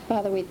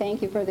Father, we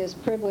thank you for this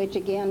privilege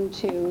again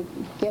to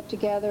get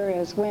together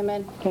as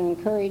women, to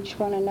encourage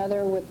one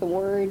another with the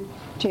word,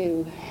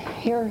 to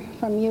hear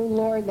from you,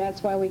 Lord.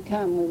 That's why we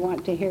come. We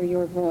want to hear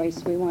your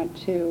voice. We want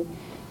to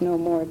know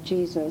more of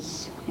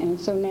Jesus. And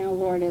so now,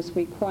 Lord, as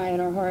we quiet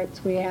our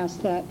hearts, we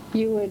ask that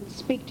you would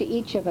speak to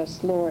each of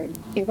us, Lord.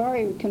 You've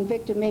already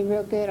convicted me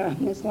real good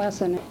on this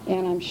lesson,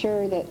 and I'm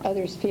sure that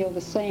others feel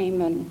the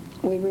same, and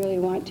we really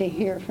want to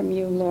hear from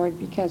you, Lord,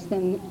 because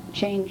then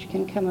change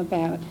can come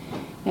about.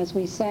 As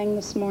we sang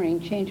this morning,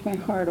 change my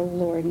heart, O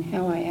Lord, and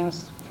how I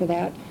ask for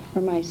that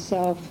for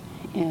myself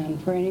and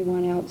for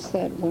anyone else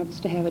that wants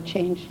to have a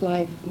changed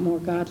life, more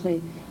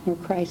godly, more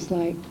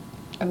Christ-like.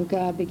 Oh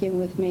God, begin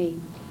with me.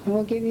 And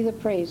we'll give you the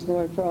praise,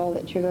 Lord, for all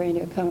that you're going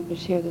to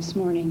accomplish here this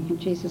morning. In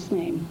Jesus'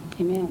 name,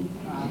 amen.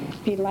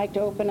 If you'd like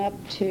to open up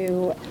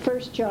to 1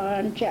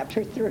 John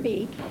chapter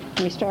 3,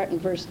 we start in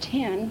verse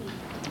 10.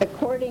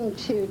 According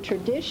to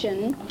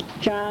tradition,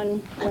 John,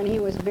 when he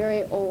was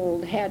very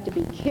old, had to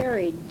be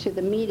carried to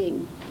the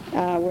meeting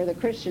where the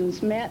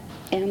Christians met,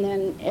 and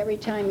then every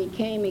time he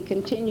came, he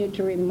continued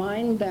to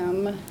remind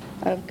them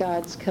of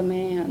God's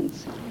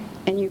commands.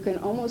 And you can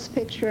almost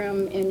picture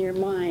him in your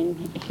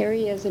mind. Here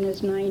he is in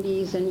his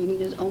 90s, and you can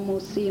just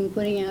almost see him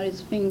putting out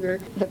his finger.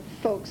 The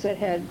folks that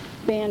had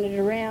banded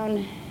around,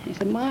 he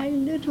said, "My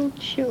little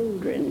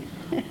children,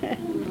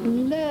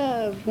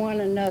 love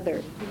one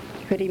another."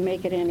 Could he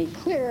make it any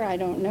clearer? I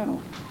don't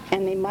know.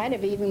 And they might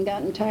have even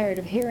gotten tired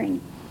of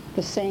hearing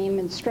the same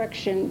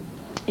instruction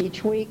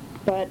each week.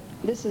 But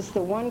this is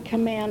the one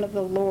command of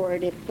the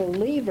Lord. If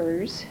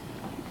believers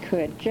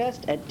could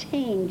just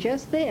attain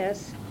just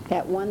this,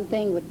 that one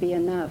thing would be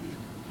enough.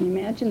 Can you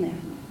imagine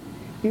that?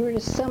 If you were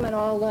to sum it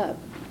all up,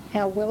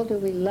 how well do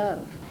we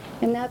love?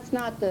 And that's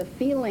not the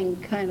feeling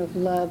kind of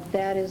love.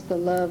 That is the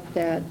love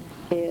that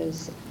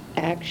is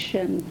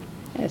action.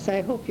 As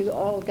I hope you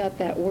all got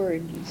that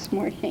word this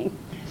morning.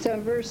 So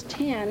in verse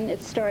 10,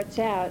 it starts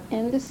out,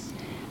 "And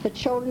the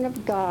children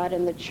of God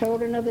and the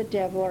children of the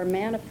devil are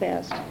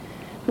manifest.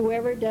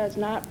 Whoever does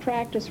not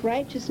practice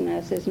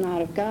righteousness is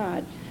not of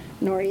God,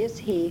 nor is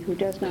he who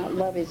does not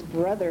love his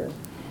brother."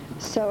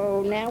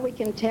 So now we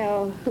can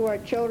tell who are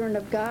children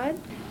of God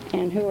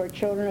and who are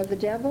children of the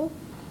devil.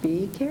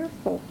 Be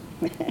careful.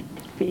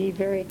 Be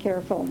very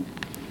careful.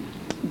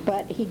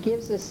 But he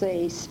gives us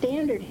a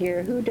standard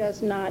here. Who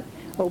does not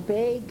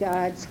obey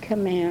God's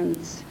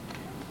commands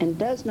and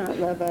does not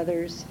love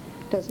others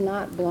does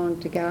not belong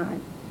to God.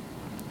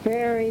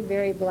 Very,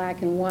 very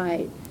black and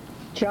white.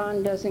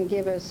 John doesn't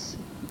give us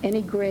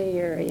any gray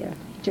area.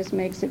 He just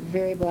makes it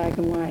very black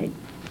and white.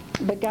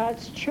 But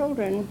God's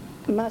children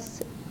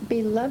must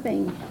be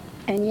loving,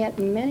 and yet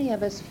many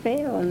of us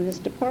fail in this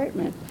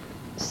department.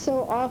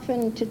 So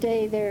often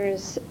today there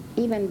is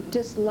even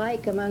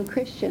dislike among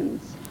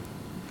Christians.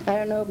 I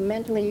don't know if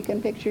mentally you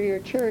can picture your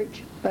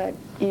church, but,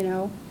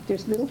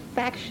 there's little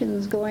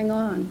factions going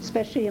on,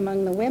 especially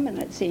among the women,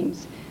 it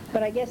seems.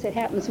 But I guess it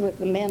happens with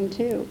the men,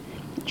 too.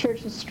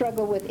 Churches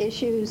struggle with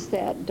issues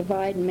that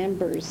divide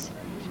members.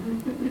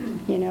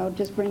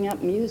 Just bring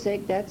up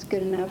music, that's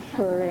good enough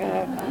for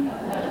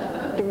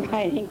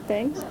dividing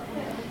things.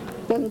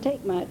 Doesn't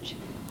take much.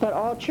 But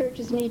all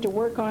churches need to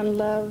work on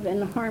love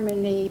and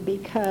harmony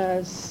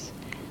because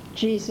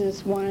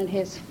Jesus wanted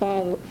his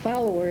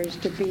followers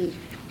to be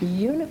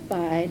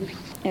unified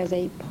as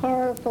a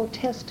powerful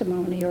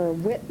testimony or a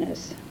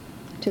witness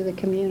to the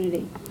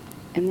community.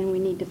 And then we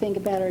need to think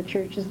about our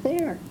churches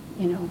there.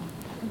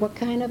 What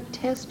kind of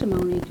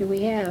testimony do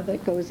we have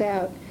that goes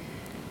out?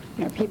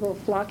 Are people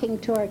flocking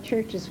to our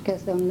churches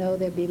because they'll know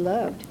they'll be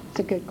loved?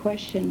 It's a good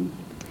question.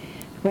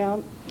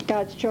 Well,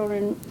 God's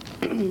children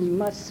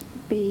must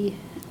be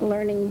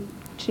learning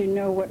to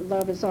know what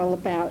love is all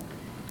about,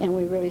 and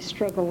we really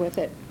struggle with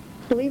it.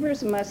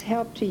 Believers must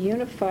help to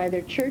unify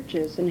their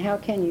churches, and how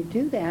can you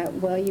do that?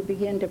 Well, you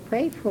begin to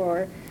pray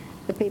for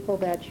the people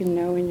that you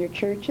know in your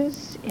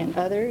churches and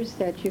others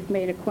that you've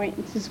made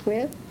acquaintances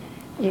with.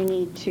 You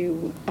need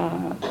to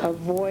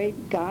avoid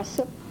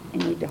gossip. You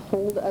need to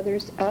hold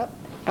others up.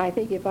 I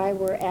think if I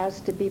were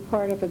asked to be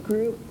part of a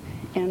group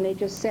and they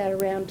just sat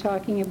around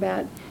talking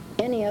about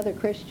any other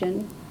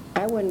Christian,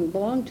 I wouldn't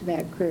belong to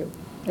that group.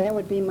 That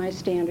would be my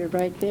standard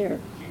right there,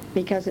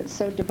 because it's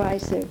so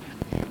divisive.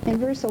 In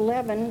verse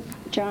 11,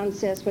 John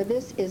says, "For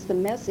this is the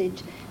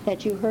message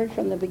that you heard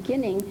from the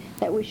beginning,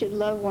 that we should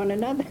love one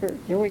another."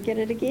 Here we get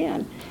it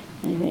again.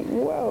 And you think,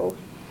 whoa,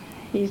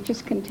 he's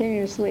just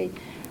continuously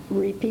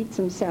repeats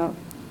himself.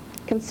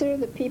 Consider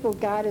the people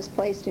God has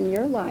placed in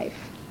your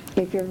life.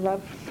 If your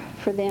love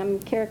for them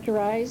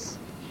characterized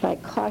by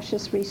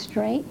cautious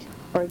restraint,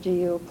 or do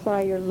you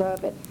apply your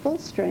love at full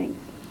strength?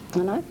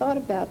 And I thought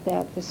about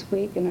that this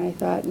week, and I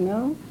thought,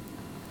 no,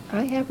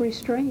 I have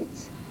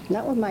restraints.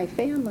 Not with my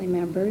family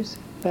members,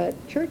 but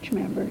church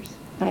members.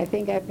 I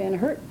think I've been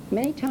hurt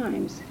many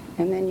times,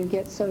 and then you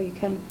get so you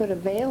kind of put a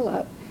veil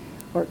up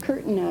or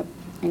curtain up,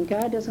 and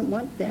God doesn't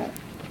want that.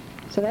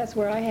 So that's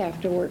where I have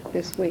to work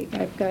this week.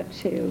 I've got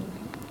to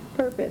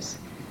purpose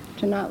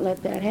to not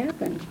let that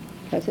happen,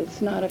 because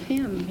it's not of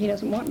him. He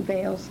doesn't want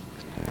veils.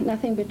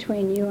 nothing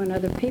between you and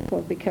other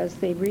people, because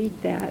they read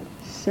that.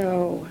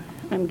 So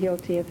I'm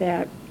guilty of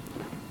that.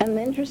 And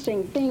the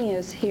interesting thing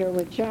is here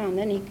with John,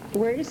 then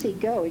where does he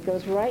go? He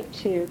goes right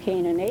to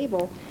Cain and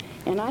Abel,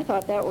 and I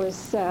thought that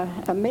was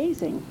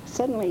amazing.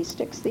 Suddenly he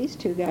sticks these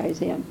two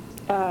guys in.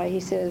 He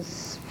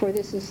says, for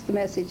this is the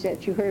message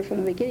that you heard from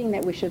the beginning,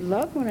 that we should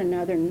love one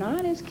another,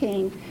 not as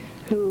Cain,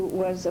 who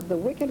was of the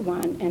wicked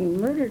one and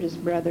murdered his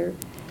brother.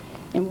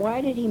 And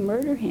why did he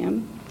murder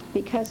him?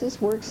 Because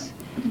his works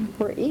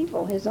were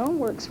evil. His own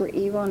works were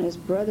evil, and his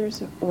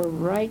brothers were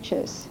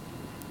righteous.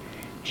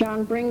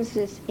 John brings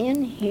this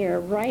in here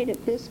right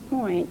at this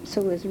point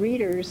so his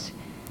readers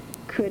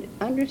could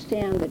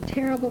understand the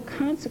terrible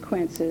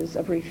consequences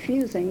of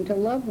refusing to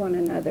love one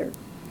another.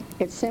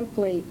 It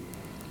simply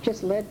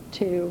just led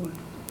to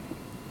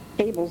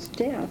Abel's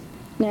death.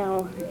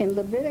 Now, in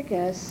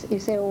Leviticus, you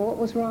say, well, what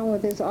was wrong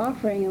with his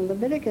offering? In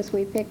Leviticus,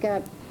 we pick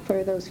up,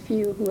 for those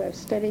few who have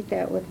studied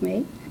that with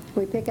me,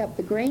 we pick up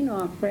the grain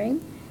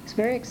offering. It's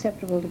very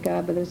acceptable to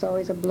God, but there's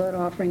always a blood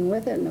offering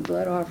with it, and the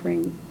blood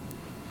offering,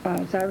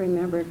 as I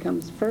remember, it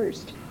comes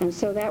first. And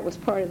so that was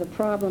part of the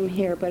problem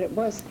here, but it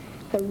was,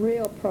 the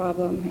real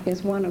problem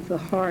is one of the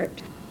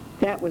heart.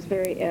 That was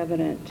very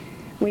evident.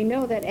 We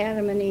know that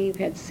Adam and Eve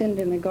had sinned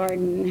in the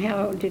garden.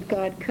 How did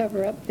God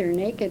cover up their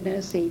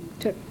nakedness? He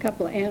took a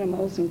couple of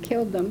animals and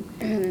killed them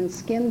and then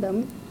skinned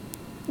them.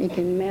 You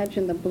can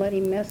imagine the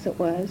bloody mess it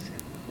was.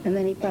 And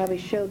then he probably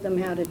showed them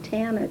how to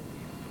tan it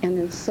and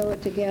then sew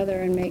it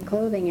together and make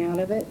clothing out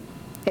of it.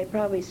 It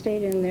probably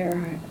stayed in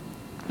their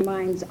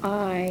mind's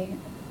eye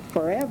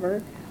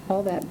forever,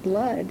 all that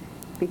blood,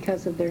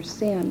 because of their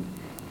sin.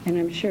 And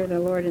I'm sure the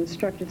Lord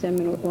instructed them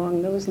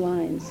along those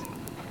lines.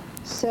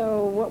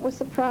 So what was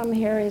the problem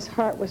here? His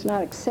heart was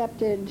not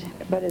accepted,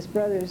 but his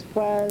brother's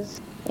was.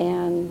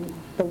 And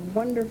the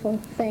wonderful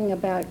thing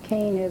about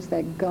Cain is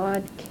that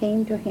God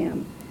came to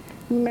him.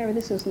 Remember,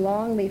 this is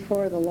long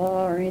before the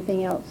law or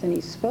anything else, and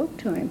he spoke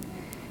to him.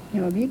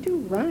 If you do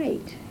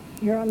right,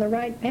 you're on the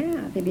right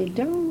path. If you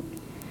don't,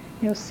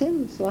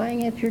 sin's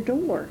lying at your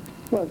door.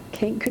 Well,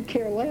 Cain could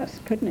care less,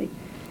 couldn't he?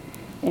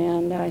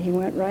 And he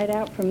went right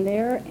out from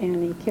there,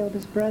 and he killed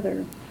his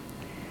brother.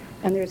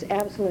 And there's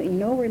absolutely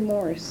no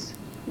remorse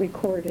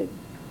recorded.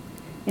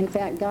 In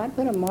fact, God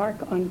put a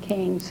mark on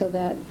Cain so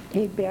that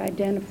he'd be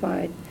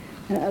identified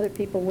and other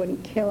people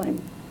wouldn't kill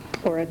him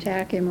or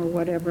attack him or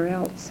whatever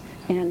else.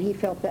 And he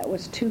felt that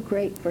was too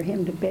great for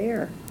him to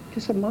bear,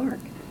 just a mark.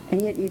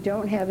 And yet you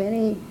don't have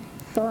any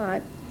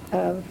thought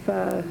of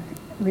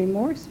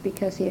remorse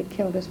because he had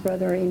killed his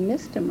brother or he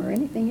missed him or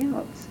anything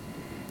else.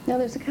 Now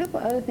there's a couple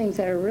other things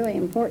that are really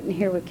important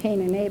here with Cain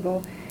and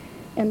Abel,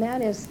 and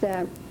that is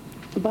that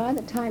by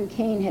the time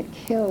Cain had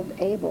killed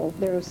Abel,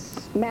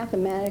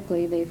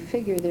 mathematically, they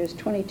figure there's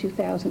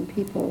 22,000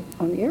 people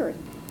on the earth.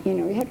 You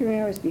have to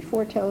remember it's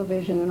before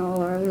television and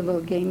all our other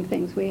little game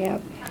things we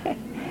have.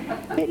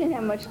 They didn't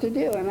have much to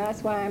do, and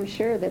that's why I'm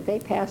sure that they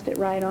passed it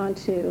right on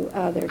to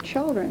their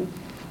children,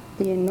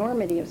 the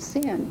enormity of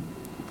sin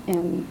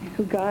and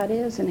who God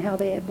is and how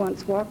they had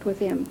once walked with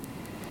him.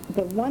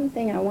 The one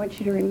thing I want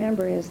you to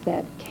remember is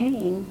that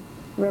Cain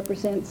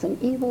represents an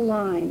evil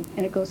line,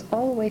 and it goes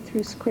all the way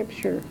through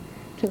Scripture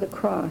to the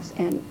cross,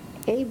 and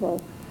Abel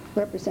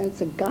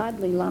represents a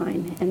godly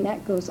line, and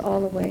that goes all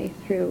the way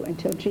through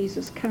until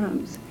Jesus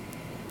comes.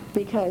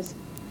 Because,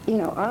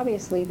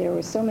 obviously there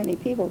were so many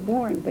people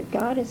born, but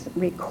God has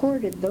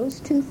recorded those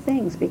two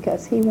things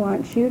because he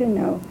wants you to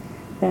know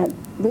that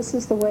this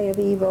is the way of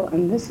evil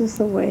and this is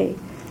the way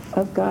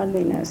of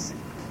godliness.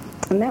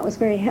 And that was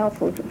very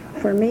helpful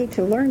for me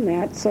to learn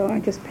that, so I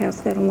just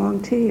passed that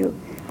along to you.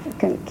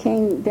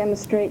 Cain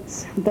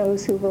demonstrates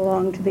those who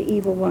belong to the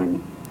evil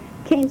one.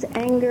 Cain's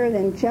anger,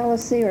 then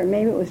jealousy, or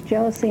maybe it was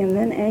jealousy and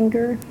then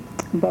anger,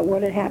 but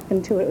what had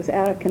happened to it was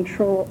out of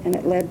control and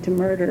it led to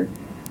murder.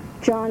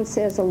 John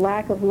says a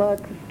lack of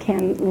love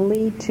can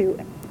lead to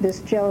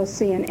this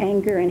jealousy and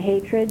anger and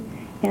hatred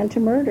and to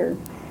murder.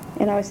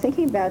 And I was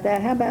thinking about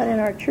that. How about in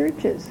our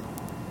churches?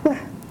 Well,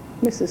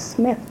 Mrs.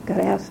 Smith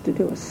got asked to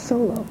do a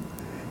solo,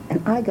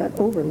 and I got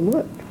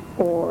overlooked.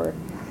 Or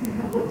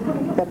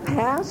the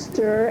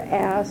pastor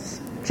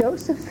asked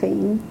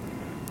Josephine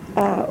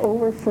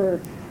over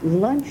for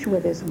lunch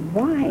with his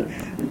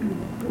wife.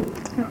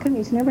 How come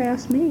he's never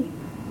asked me?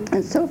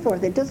 And so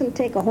forth. It doesn't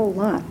take a whole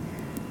lot.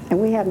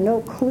 And we have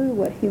no clue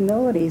what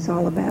humility is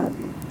all about.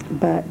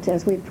 But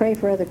as we pray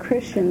for other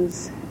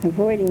Christians,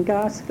 avoiding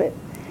gossip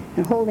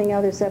and holding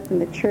others up in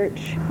the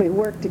church, we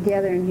work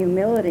together in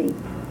humility.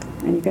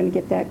 And you're going to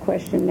get that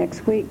question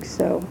next week,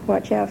 so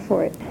watch out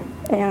for it.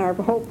 And our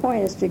whole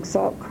point is to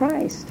exalt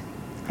Christ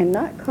and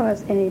not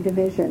cause any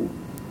division.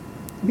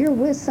 If you're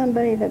with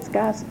somebody that's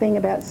gossiping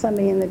about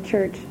somebody in the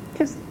church,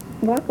 just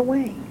walk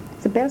away.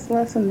 It's the best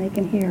lesson they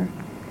can hear.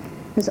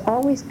 There's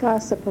always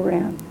gossip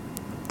around,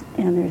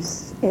 and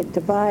it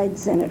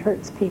divides and it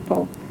hurts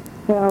people.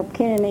 Well,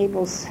 Cain and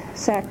Abel's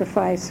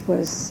sacrifice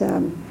was,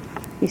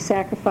 he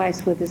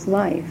sacrificed with his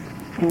life,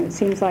 and it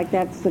seems like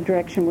that's the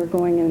direction we're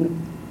going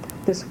in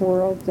this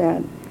world,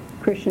 that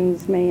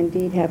Christians may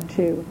indeed have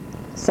to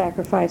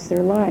sacrifice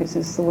their lives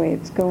is the way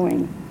it's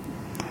going.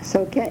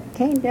 So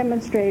Cain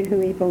demonstrated who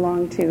he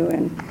belonged to,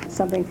 and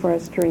something for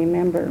us to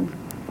remember.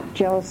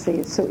 Jealousy,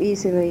 it so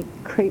easily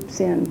creeps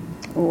in,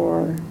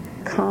 or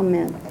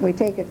comment. We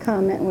take a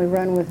comment and we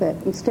run with it.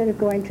 Instead of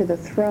going to the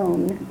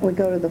throne, we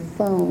go to the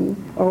phone,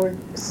 or we're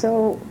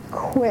so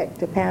quick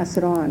to pass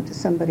it on to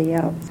somebody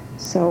else.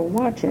 So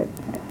watch it.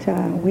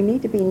 We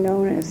need to be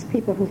known as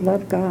people who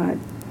love God.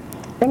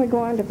 Then we go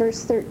on to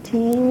verse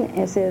 13.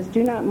 It says,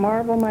 "Do not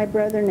marvel, my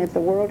brethren, if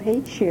the world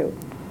hates you."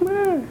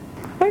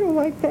 I don't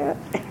like that.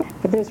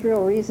 But there's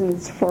real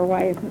reasons for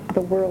why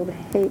the world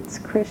hates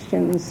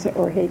Christians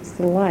or hates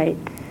the light.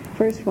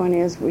 First one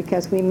is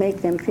because we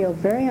make them feel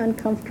very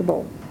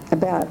uncomfortable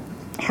about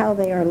how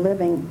they are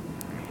living.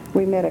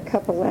 We met a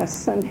couple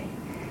last Sunday.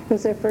 It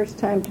was their first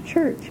time to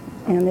church,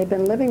 and they've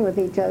been living with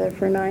each other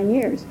for 9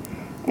 years.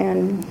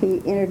 And he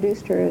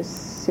introduced her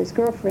as his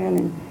girlfriend,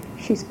 and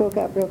she spoke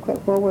up real quick.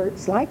 "Well,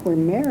 it's like we're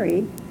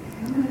married."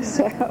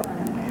 So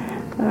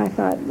I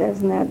thought,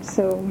 isn't that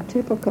so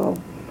typical?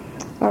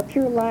 Our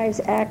pure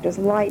lives act as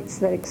lights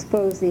that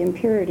expose the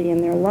impurity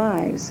in their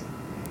lives,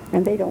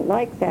 and they don't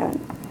like that.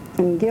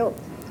 And guilt,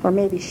 or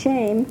maybe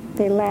shame,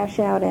 they lash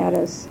out at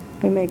us.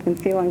 We make them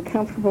feel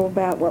uncomfortable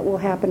about what will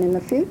happen in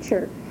the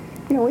future.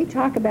 You know, we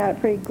talk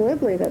about pretty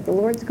glibly that the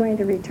Lord's going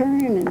to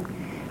return, and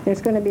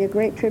there's going to be a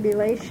great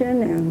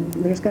tribulation, and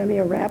there's going to be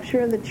a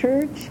rapture of the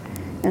church.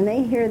 And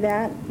they hear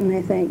that, and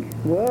they think,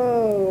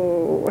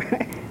 whoa.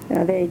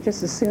 They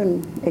just as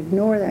soon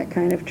ignore that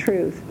kind of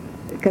truth,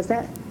 because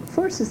that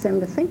forces them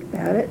to think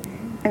about it,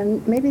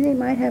 and maybe they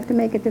might have to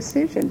make a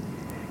decision.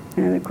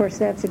 And of course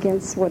that's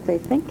against what they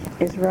think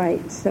is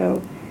right.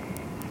 So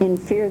in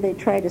fear they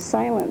try to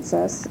silence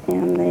us,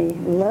 and they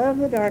love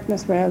the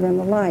darkness rather than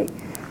the light.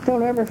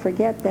 Don't ever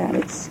forget that.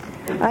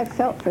 I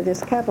felt for this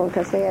couple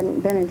because they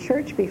hadn't been in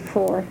church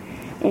before,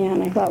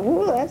 and I thought,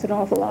 whoa, that's an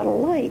awful lot of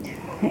light.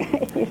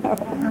 You know.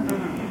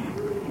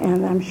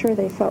 And I'm sure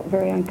they felt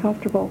very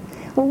uncomfortable.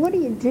 Well, what do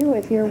you do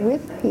if you're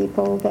with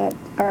people that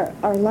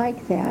are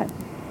like that?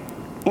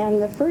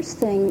 And the first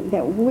thing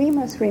that we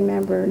must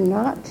remember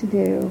not to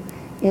do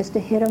is to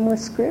hit them with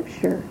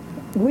Scripture.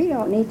 We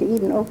don't need to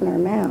even open our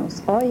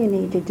mouths. All you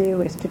need to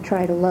do is to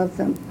try to love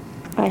them.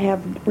 I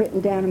have written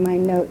down in my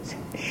notes,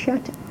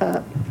 shut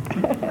up.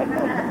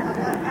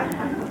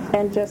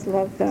 And just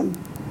love them.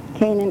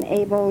 Cain and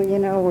Abel, you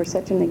know, were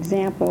such an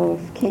example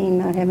of Cain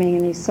not having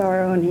any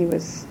sorrow, and he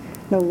was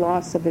no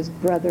loss of his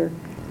brother.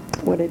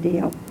 What a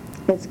deal.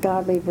 It's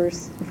godly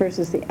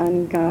versus the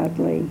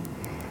ungodly.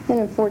 Then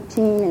in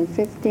 14 and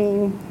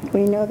 15,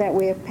 we know that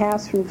we have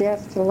passed from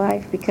death to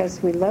life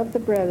because we love the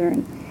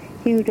brethren.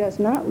 He who does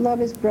not love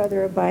his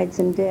brother abides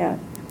in death.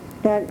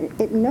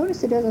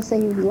 Notice it doesn't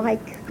say you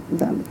like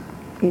them.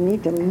 You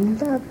need to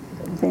love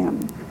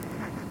them.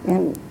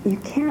 And you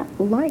can't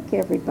like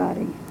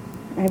everybody.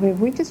 I mean,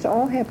 we just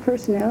all have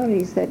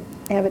personalities that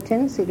have a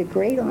tendency to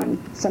grate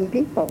on some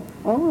people,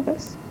 all of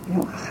us. You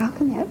know, how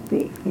can that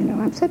be? You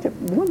know, I'm such a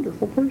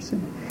wonderful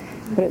person.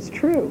 But it's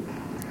true.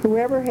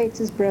 Whoever hates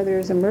his brother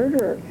is a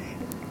murderer.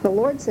 The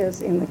Lord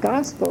says in the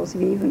Gospels,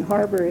 if you even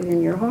harbor it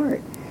in your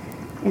heart,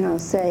 you know,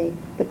 say,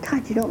 but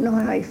God, you don't know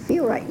how I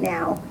feel right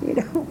now, you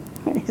know.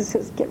 And he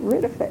says, get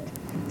rid of it.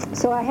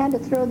 So I had to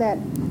throw that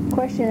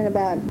question in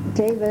about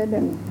David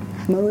and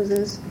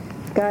Moses.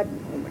 God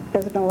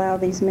doesn't allow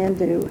these men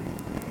to.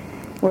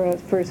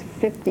 Whereas verse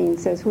 15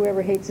 says,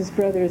 whoever hates his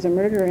brother is a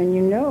murderer, and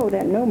you know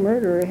that no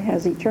murderer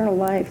has eternal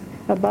life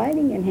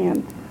abiding in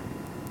him.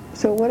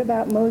 So what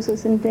about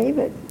Moses and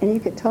David? And you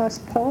could toss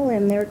Paul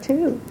in there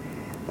too.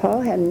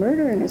 Paul had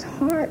murder in his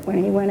heart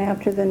when he went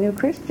after the new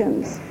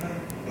Christians.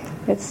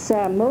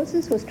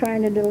 Moses was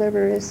trying to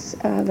deliver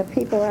the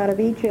people out of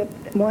Egypt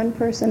one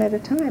person at a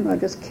time. I'll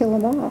just kill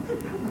them all.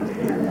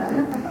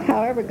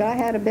 However, God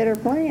had a better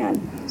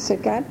plan. So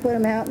God put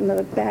him out in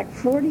the back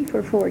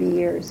for 40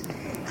 years.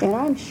 And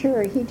I'm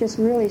sure he just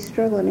really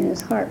struggled in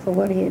his heart for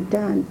what he had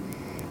done.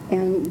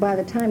 And by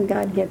the time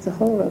God gets a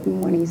hold of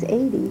him when he's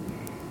 80,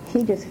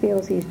 he just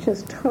feels he's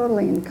just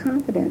totally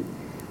incompetent.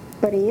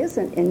 But he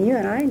isn't, and you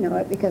and I know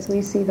it because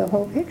we see the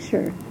whole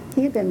picture.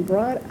 He had been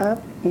brought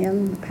up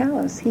in the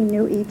palace. He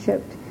knew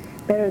Egypt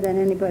better than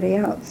anybody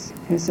else.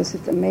 It's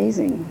just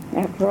amazing.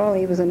 After all,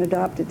 he was an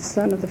adopted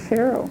son of the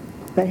Pharaoh.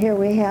 But here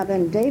we have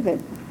then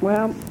David.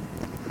 Well,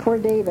 poor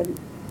David.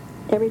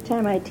 Every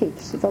time I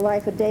teach the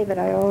life of David,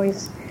 I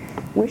always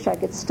wish I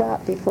could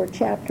stop before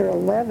chapter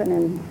 11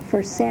 in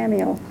 1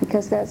 Samuel,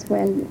 because that's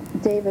when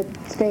David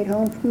stayed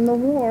home from the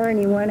war and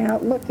he went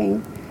out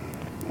looking,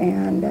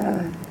 and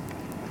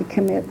he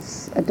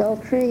commits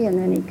adultery, and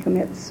then he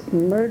commits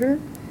murder,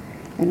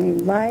 and he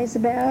lies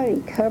about it,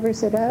 he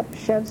covers it up,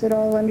 shoves it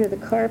all under the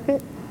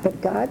carpet, but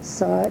God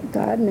saw it,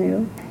 God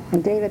knew,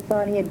 and David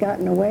thought he had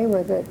gotten away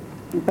with it,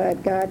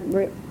 but God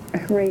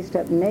raised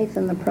up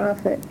Nathan the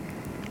prophet,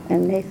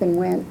 and Nathan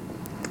went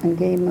and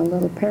gave him a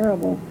little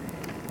parable,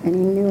 and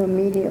he knew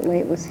immediately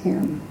it was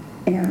him.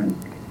 And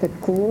the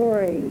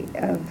glory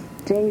of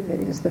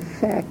David is the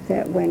fact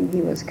that when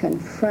he was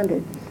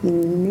confronted, he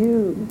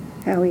knew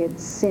how he had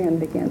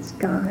sinned against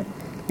God,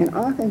 And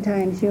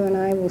oftentimes you and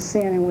I will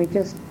sin and we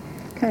just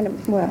kind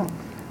of, well,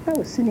 I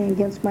was sinning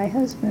against my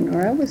husband,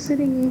 or I was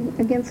sinning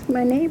against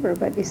my neighbor.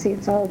 But you see,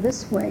 it's all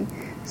this way.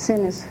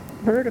 Sin is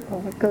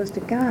vertical. It goes to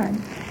God.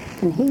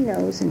 And he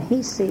knows and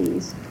he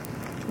sees.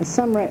 In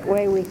some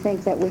way we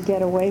think that we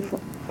get away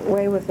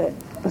with it.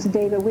 As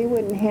David, we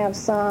wouldn't have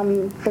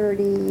Psalm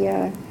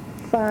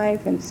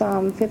 35 and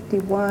Psalm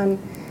 51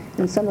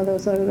 and some of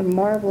those other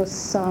marvelous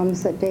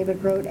psalms that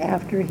David wrote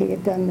after he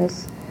had done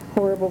this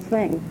horrible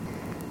thing.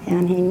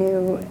 And he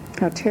knew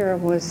how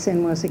terrible his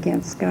sin was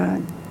against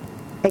God.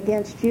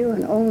 Against you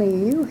and only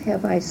you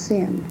have I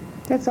sinned.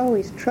 That's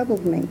always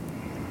troubled me.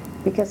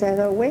 Because I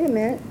thought, wait a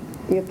minute,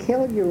 you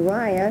killed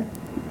Uriah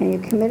and you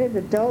committed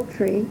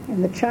adultery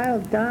and the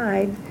child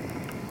died.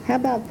 How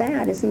about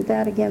that? Isn't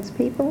that against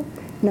people?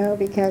 No,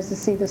 because, you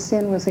see, the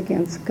sin was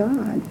against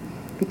God.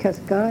 Because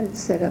God had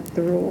set up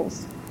the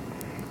rules.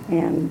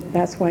 And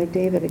that's why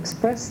David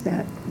expressed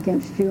that.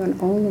 Against you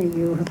and only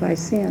you have I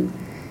sinned.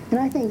 And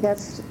I think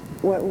that's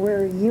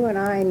where you and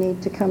I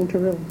need to come to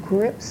real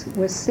grips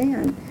with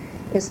sin.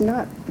 It's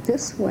not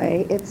this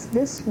way, it's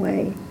this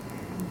way.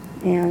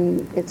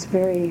 And it's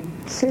very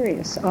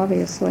serious,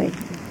 obviously.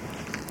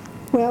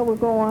 Well, we'll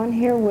go on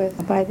here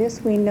with, by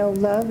this we know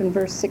love in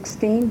verse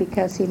 16,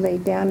 because he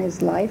laid down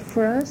his life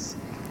for us,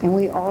 and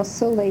we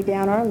also lay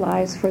down our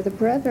lives for the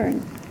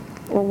brethren.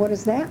 Well, what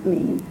does that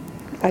mean?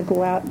 I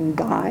go out and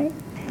die?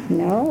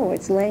 No,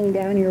 it's laying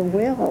down your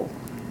will.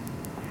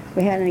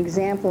 We had an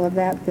example of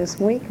that this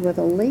week with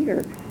a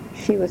leader.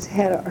 She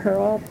had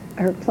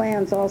her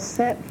plans all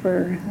set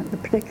for the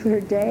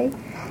particular day.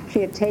 She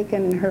had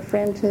taken her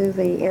friend to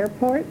the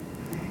airport,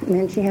 and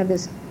then she had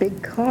this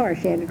big car.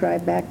 She had to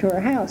drive back to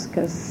her house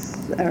because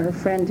her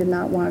friend did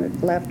not want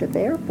it left at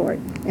the airport.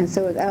 And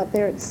so it's out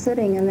there, it's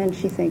sitting, and then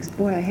she thinks,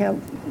 boy, I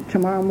have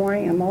tomorrow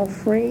morning, I'm all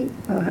free.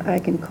 I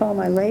can call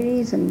my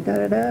ladies and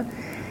da-da-da.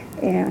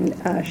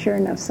 And sure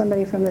enough,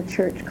 somebody from the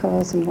church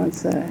calls and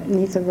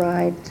needs a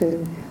ride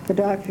to the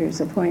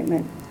doctor's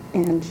appointment.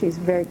 And she's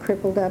very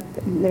crippled up.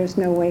 And there's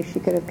no way she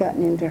could have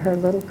gotten into her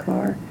little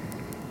car.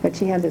 But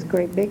she had this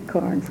great big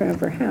car in front of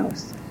her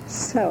house.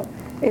 So,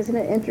 isn't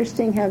it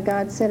interesting how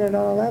God set it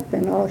all up,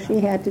 and all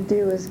she had to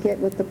do is get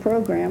with the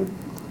program,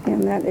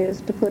 and that is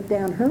to put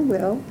down her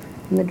will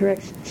in the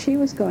direction she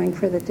was going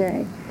for the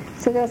day.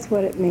 So that's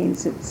what it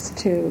means. It's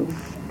to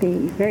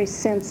be very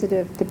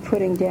sensitive to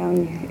putting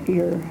down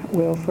your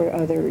will for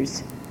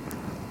others.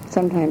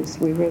 Sometimes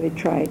we really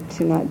try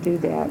to not do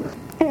that.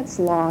 And it's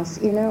loss,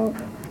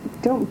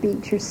 Don't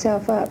beat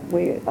yourself up.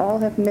 We all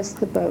have missed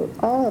the boat.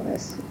 All of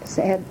us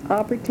had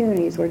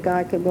opportunities where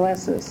God could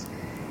bless us,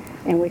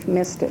 and we've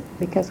missed it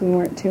because we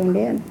weren't tuned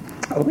in.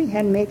 We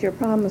had major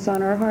problems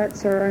on our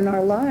hearts or in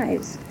our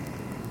lives,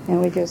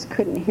 and we just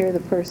couldn't hear the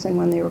person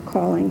when they were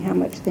calling how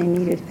much they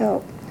needed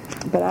help.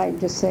 But I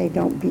just say,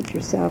 don't beat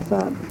yourself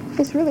up.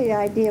 It's really the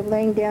idea of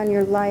laying down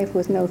your life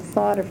with no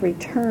thought of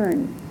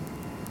return.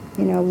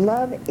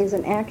 Love is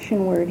an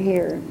action word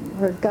here,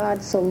 where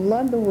God so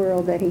loved the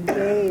world that he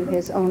gave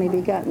his only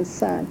begotten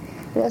Son.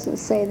 It doesn't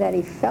say that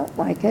he felt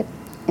like it.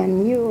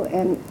 And you,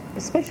 and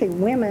especially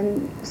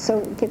women,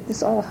 so get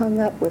this all hung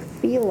up with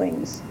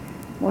feelings.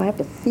 Well, I have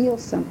to feel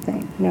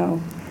something.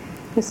 No.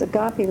 This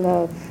agape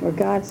love, or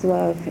God's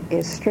love,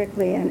 is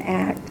strictly an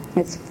act.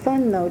 It's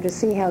fun, though, to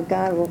see how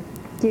God will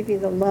give you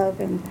the love,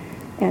 and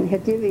he'll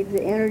give you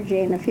the energy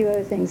and a few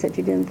other things that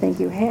you didn't think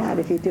you had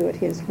if you do it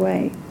his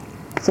way.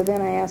 So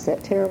then I asked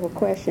that terrible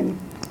question,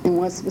 in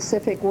what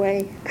specific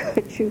way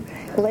could you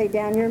lay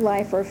down your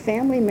life for a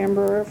family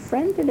member or a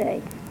friend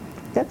today?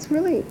 That's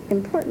really an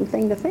important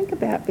thing to think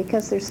about,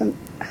 because there's some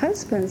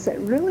husbands that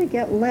really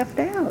get left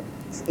out.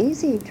 It's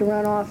easy to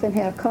run off and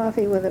have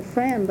coffee with a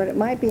friend, but it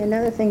might be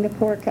another thing to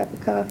pour a cup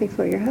of coffee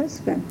for your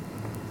husband.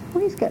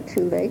 Well, he's got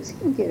 2 legs. He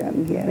can get up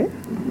and get it.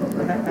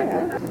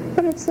 Yeah.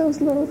 But it's those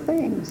little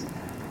things.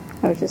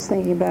 I was just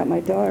thinking about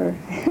my daughter.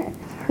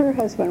 Her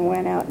husband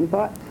went out and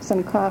bought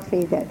some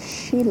coffee that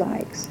she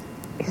likes.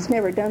 He's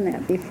never done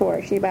that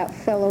before. She about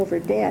fell over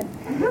dead.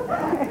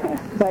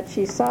 But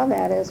she saw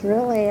that as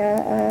really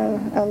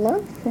a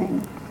love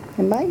thing.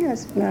 And my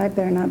husband, I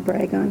better not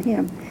brag on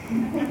him,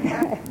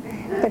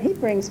 but he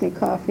brings me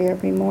coffee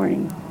every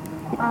morning.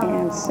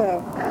 And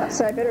so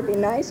I better be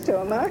nice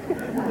to him,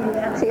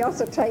 huh? He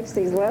also types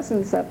these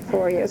lessons up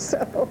for you,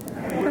 so.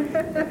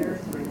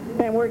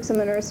 And works in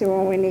the nursery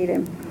when we need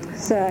him.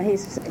 So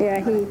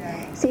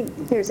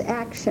there's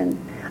action.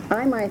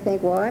 I might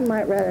think, well, I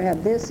might rather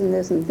have this and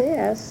this and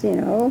this,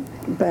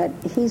 but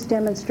he's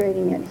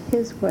demonstrating it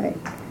his way.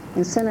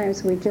 And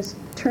sometimes we just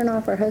turn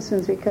off our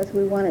husbands because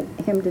we wanted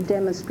him to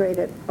demonstrate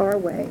it our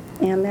way.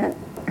 And that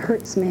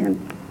hurts, man.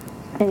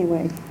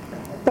 Anyway.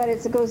 But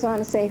it goes on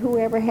to say,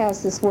 whoever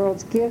has this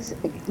world's goods,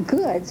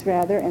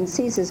 and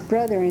sees his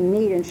brother in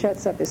need and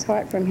shuts up his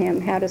heart from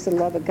him, how does the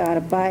love of God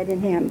abide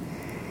in him?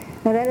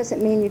 Now, that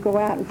doesn't mean you go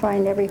out and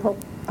find every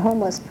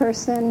homeless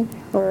person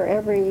or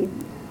every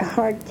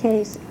hard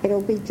case.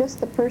 It'll be just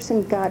the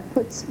person God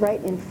puts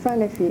right in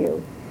front of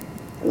you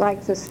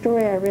like the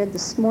story I read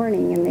this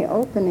morning in the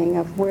opening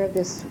of where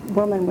this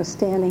woman was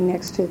standing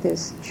next to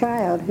this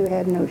child who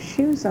had no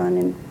shoes on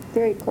in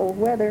very cold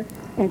weather,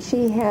 and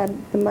she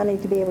had the money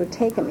to be able to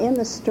take him in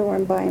the store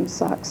and buy him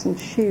socks and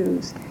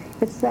shoes.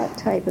 It's that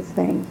type of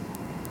thing.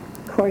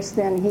 Of course,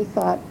 then he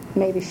thought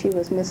maybe she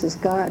was Mrs.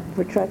 God,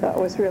 which I thought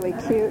was really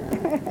cute,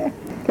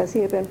 because he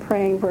had been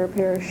praying for a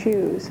pair of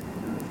shoes.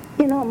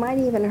 You know, it might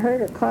even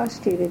hurt or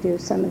cost you to do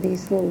some of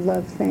these little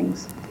love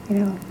things. You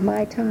know,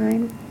 my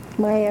time,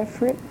 my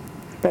effort,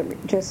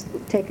 but just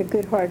take a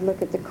good hard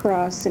look at the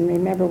cross and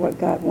remember what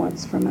God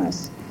wants from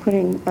us,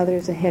 putting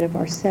others ahead of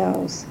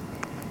ourselves.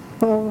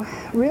 Well,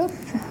 real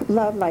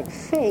love, like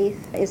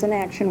faith, is an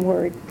action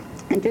word.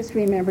 And just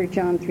remember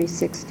John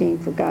 3:16,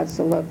 for God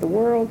so loved the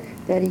world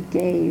that he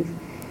gave.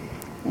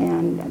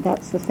 And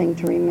that's the thing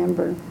to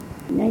remember.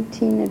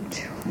 19 and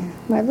 20.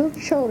 My little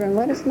children,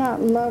 let us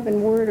not love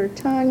in word or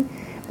tongue,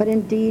 but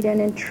in deed and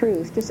in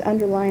truth. Just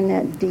underline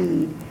that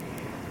deed.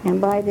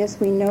 And by this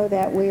we know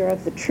that we are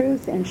of the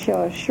truth and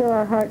shall assure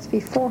our hearts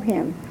before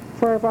him.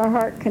 For if our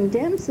heart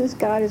condemns us,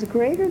 God is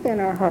greater than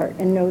our heart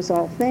and knows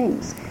all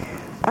things.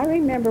 I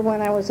remember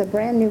when I was a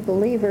brand new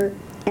believer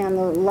and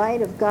the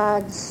light of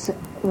God's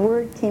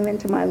word came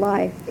into my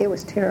life, it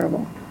was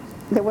terrible.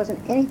 There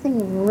wasn't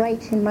anything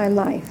right in my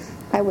life.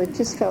 I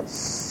just felt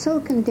so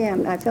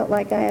condemned. I felt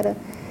like I had a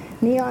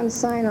neon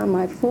sign on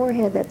my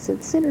forehead that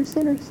said, sinner,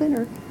 sinner,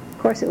 sinner. Of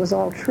course, it was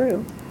all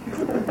true.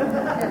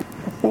 I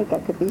think I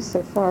could be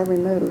so far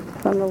removed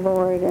from the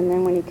Lord, and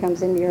then when he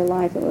comes into your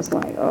life, it was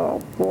like,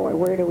 oh boy,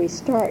 where do we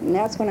start? And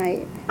that's when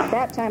at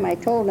that time I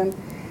told him,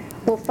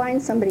 we'll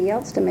find somebody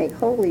else to make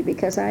holy,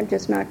 because I'm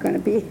just not going to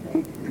be,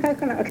 not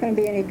going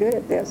to be any good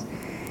at this.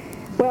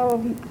 Well,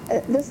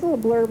 this little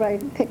blurb I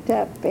picked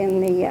up in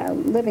the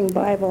Living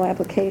Bible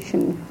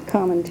application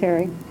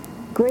commentary.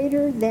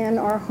 Greater than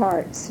our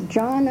hearts.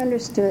 John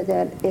understood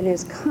that it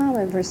is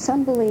common for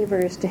some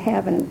believers to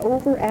have an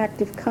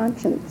overactive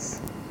conscience.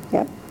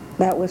 Yep,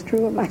 that was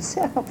true of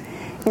myself.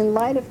 In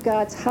light of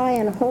God's high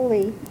and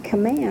holy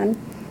command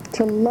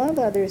to love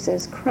others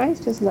as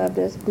Christ has loved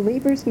us,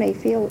 believers may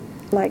feel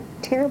like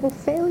terrible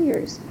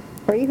failures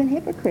or even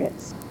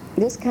hypocrites.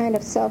 This kind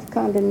of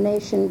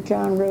self-condemnation,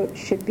 John wrote,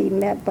 should be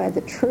met by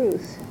the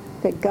truth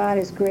that God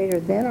is greater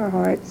than our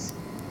hearts.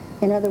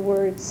 In other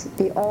words,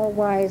 the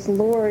all-wise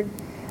Lord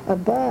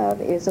above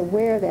is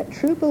aware that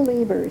true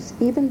believers,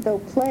 even though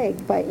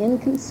plagued by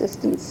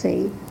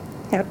inconsistency,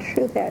 how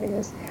true that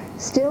is,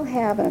 still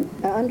have an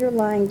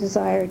underlying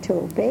desire to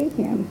obey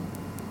him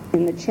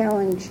in the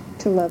challenge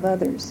to love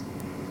others.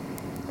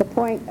 The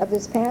point of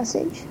this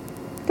passage: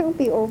 don't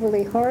be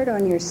overly hard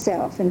on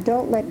yourself, and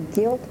don't let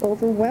guilt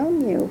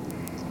overwhelm you.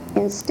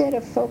 Instead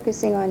of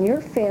focusing on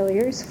your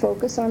failures,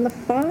 focus on the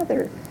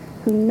Father,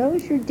 who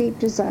knows your deep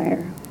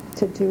desire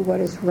to do what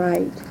is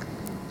right.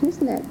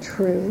 Isn't that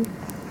true?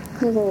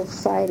 A little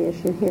side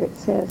issue here. It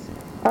says,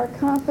 our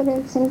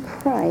confidence in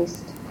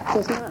Christ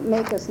does not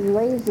make us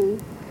lazy,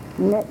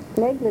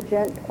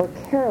 negligent, or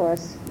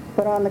careless,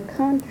 but on the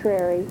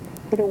contrary,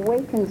 it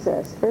awakens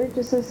us,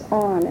 urges us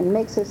on, and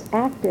makes us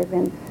active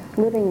in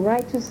living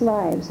righteous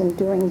lives and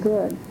doing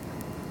good.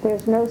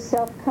 There's no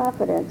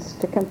self-confidence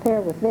to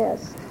compare with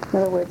this. In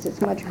other words,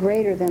 it's much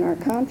greater than our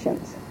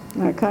conscience.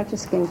 Our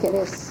conscience can get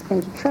us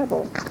into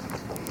trouble.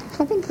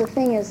 I think the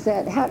thing is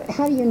that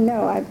how do you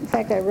know? In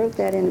fact, I wrote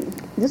that in.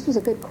 This was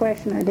a good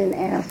question I didn't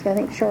ask. I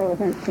think Charlotte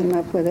Hunt came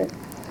up with it.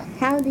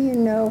 How do you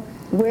know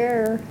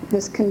where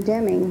this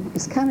condemning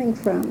is coming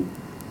from?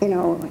 You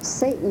know,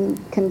 Satan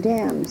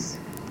condemns.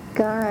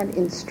 God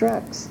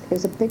instructs.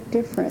 There's a big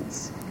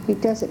difference. He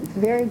does it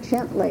very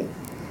gently.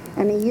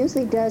 And he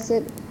usually does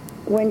it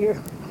when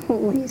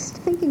he's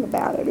thinking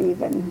about it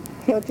even.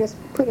 He'll just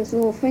put his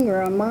little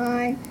finger on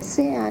my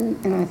sin,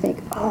 and I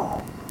think,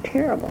 oh,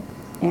 terrible.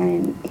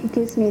 And he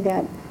gives me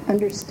that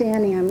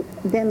understanding. I'm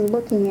then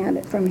looking at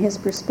it from his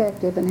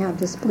perspective and how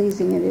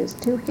displeasing it is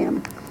to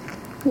him.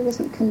 He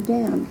doesn't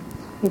condemn.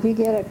 If you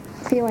get a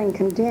feeling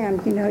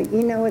condemned, you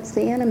know it's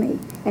the enemy.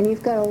 And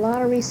you've got a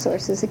lot of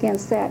resources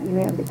against that. You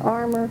have the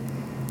armor.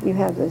 You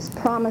have those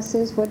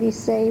promises. What did he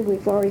say?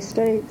 We've already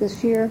studied it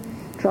this year.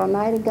 Draw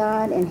nigh to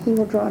God, and he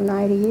will draw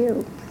nigh to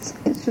you.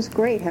 It's just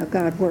great how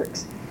God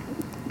works.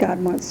 God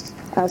wants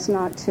us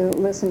not to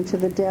listen to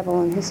the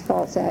devil and his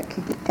false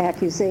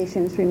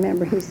accusations.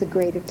 Remember, he's the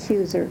great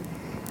accuser.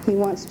 He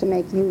wants to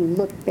make you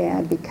look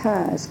bad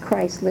because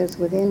Christ lives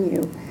within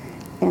you.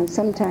 And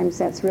sometimes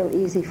that's real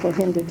easy for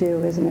him to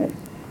do, isn't it?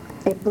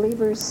 If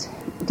believers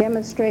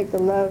demonstrate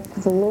the love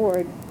of the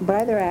Lord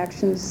by their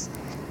actions,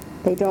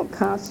 they don't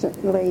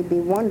constantly be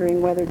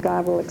wondering whether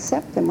God will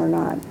accept them or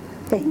not.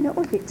 They know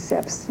he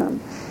accepts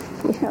them.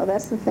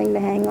 That's the thing to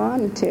hang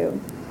on to.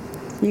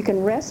 You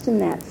can rest in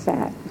that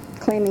fact,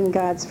 claiming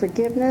God's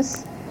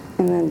forgiveness,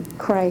 and then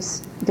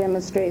Christ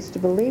demonstrates to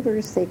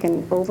believers they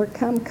can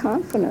overcome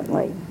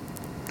confidently.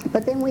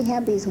 But then we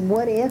have these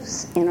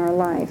what-ifs in our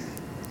life.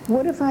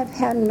 What if I've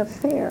had an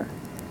affair?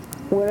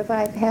 What if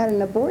I've had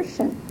an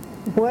abortion?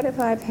 What if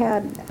I've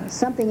had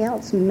something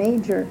else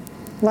major,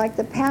 like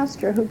the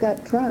pastor who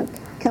got drunk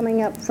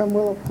coming up from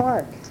Willow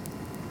Park,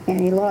 and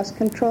he lost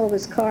control of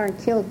his car and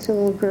killed 2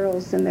 little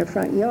girls in their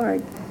front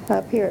yard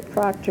up here at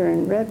Proctor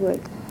and Redwood.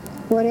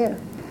 What if?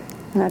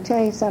 And I'll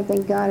tell you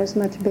something, God is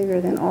much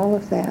bigger than all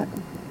of that.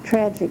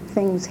 Tragic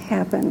things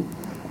happen,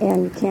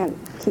 and you can't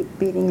keep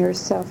beating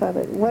yourself up.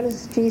 What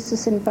does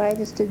Jesus invite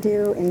us to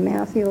do in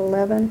Matthew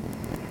 11?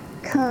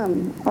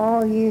 Come,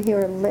 all you who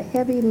are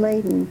heavy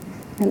laden,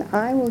 and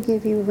I will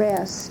give you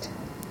rest.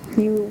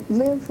 You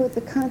live with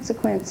the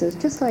consequences,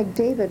 just like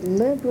David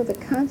lived with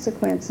the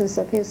consequences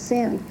of his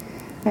sin.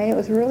 And it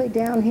was really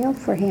downhill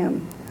for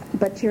him.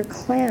 But you're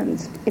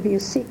cleansed. If you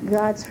seek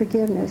God's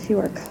forgiveness, you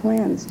are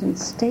cleansed, and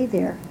stay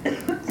there.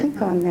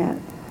 Think on that.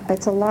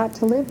 It's a lot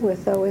to live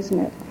with, though, isn't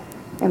it?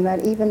 And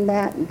that even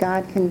that,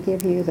 God can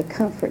give you the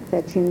comfort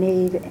that you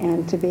need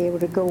and to be able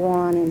to go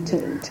on and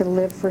to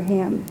live for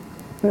him.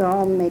 We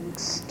all make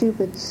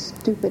stupid,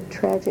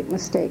 tragic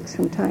mistakes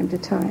from time to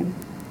time.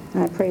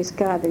 And I praise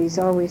God that he's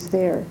always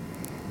there.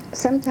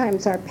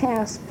 Sometimes our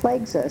past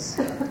plagues us,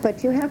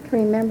 but you have to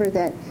remember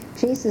that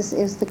Jesus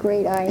is the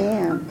great I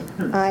am.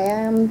 I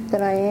am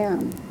that I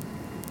am.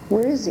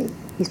 Where is he?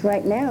 He's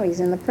right now. He's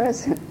in the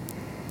present.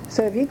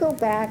 So if you go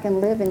back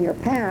and live in your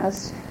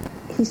past,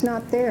 he's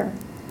not there.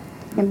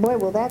 And boy,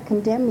 will that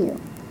condemn you.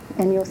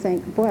 And you'll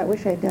think, boy, I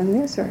wish I'd done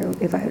this, or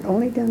if I had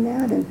only done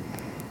that.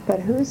 But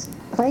who's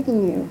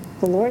plaguing you?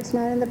 The Lord's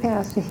not in the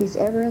past. He's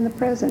ever in the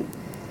present.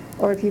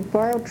 Or if you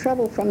borrowed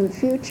trouble from the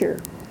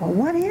future, well,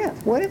 what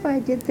if? What if I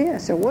did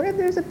this? Or what if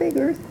there's a big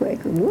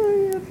earthquake? Or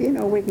what if,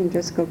 we can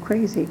just go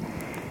crazy.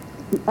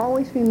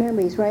 Always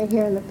remember, he's right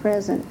here in the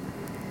present.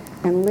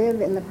 And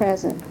live in the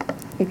present.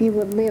 If you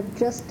would live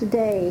just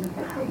today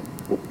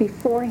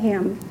before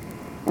him,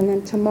 and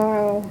then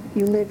tomorrow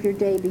you live your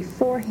day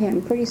before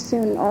him, pretty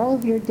soon all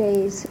of your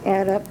days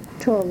add up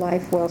to a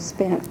life well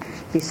spent.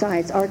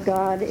 Besides, our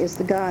God is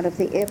the God of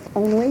the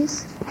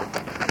if-onlys,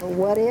 or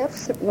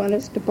what-ifs, that want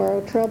us to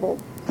borrow trouble.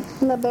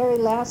 In the very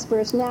last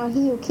verse, now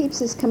he who keeps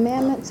his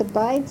commandments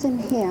abides in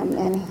him,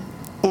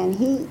 and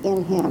he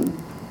in him.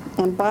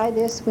 And by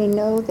this we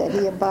know that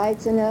he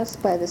abides in us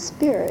by the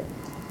Spirit,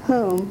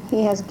 whom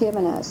he has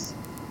given us.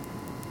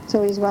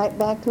 So he's right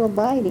back to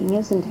abiding,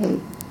 isn't he?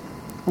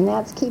 And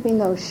that's keeping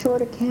those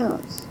short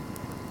accounts.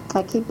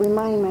 I keep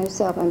reminding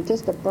myself, I'm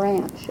just a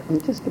branch.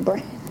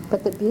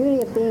 But the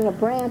beauty of being a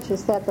branch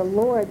is that the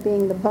Lord,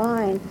 being the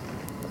vine,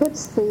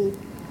 puts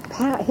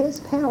his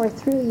power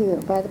through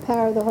you by the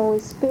power of the Holy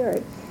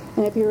Spirit.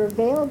 And if you're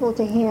available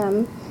to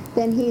him,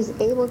 then he's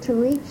able to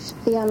reach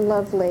the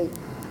unlovely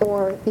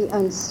or the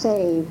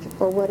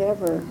unsaved or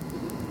whatever.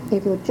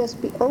 If you'll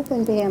just be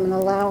open to him and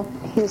allow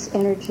his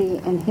energy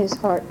and his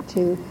heart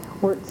to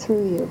work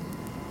through you.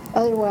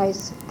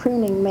 Otherwise,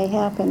 pruning may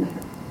happen.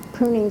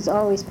 Pruning's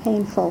always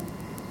painful.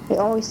 It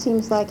always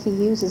seems like he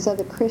uses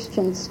other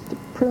Christians to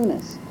prune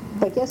us.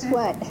 But guess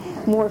what?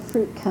 More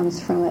fruit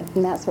comes from it,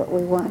 and that's what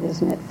we want,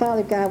 isn't it?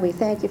 Father God, we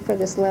thank you for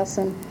this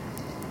lesson.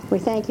 We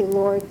thank you,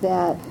 Lord,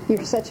 that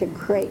you're such a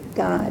great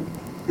God.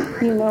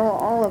 You know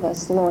all of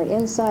us, Lord,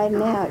 inside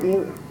and out.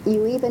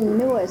 You even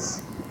knew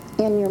us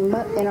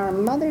in our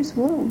mother's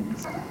womb.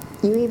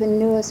 You even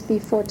knew us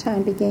before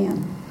time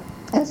began.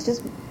 That's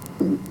just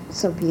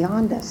so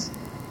beyond us.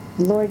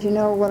 Lord, you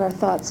know what our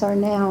thoughts are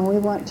now, and we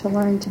want to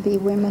learn to be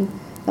women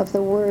of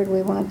the Word.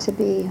 We want to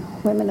be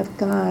women of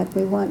God.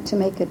 We want to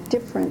make a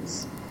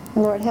difference.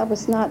 And Lord, help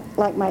us not,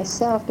 like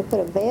myself, to put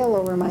a veil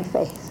over my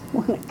face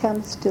when it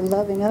comes to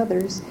loving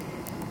others,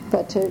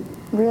 but to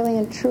really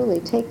and truly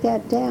take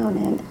that down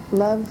and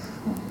love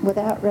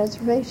without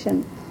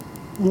reservation.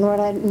 And Lord,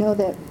 I know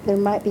that there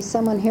might be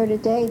someone here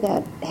today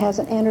that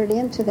hasn't entered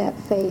into that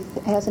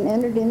faith, hasn't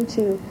entered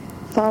into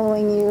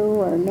following you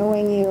or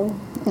knowing you.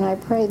 And I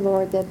pray,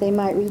 Lord, that they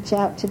might reach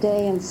out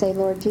today and say,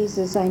 Lord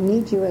Jesus, I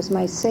need you as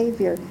my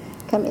Savior.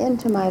 Come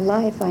into my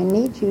life. I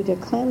need you to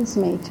cleanse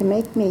me, to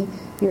make me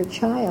your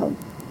child.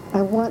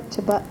 I want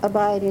to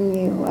abide in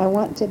you. I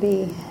want to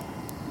be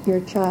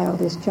your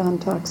child, as John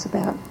talks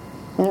about.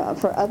 And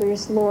for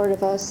others, Lord,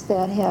 of us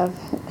that have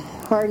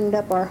hardened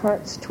up our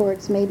hearts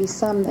towards maybe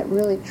some that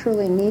really,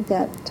 truly need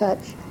that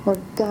touch,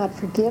 Lord God,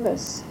 forgive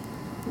us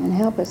and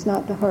help us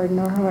not to harden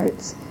our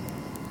hearts,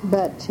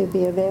 but to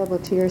be available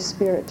to your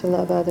Spirit to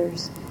love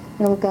others.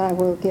 And, oh God,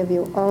 we'll give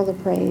you all the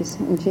praise.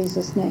 In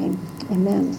Jesus' name, amen.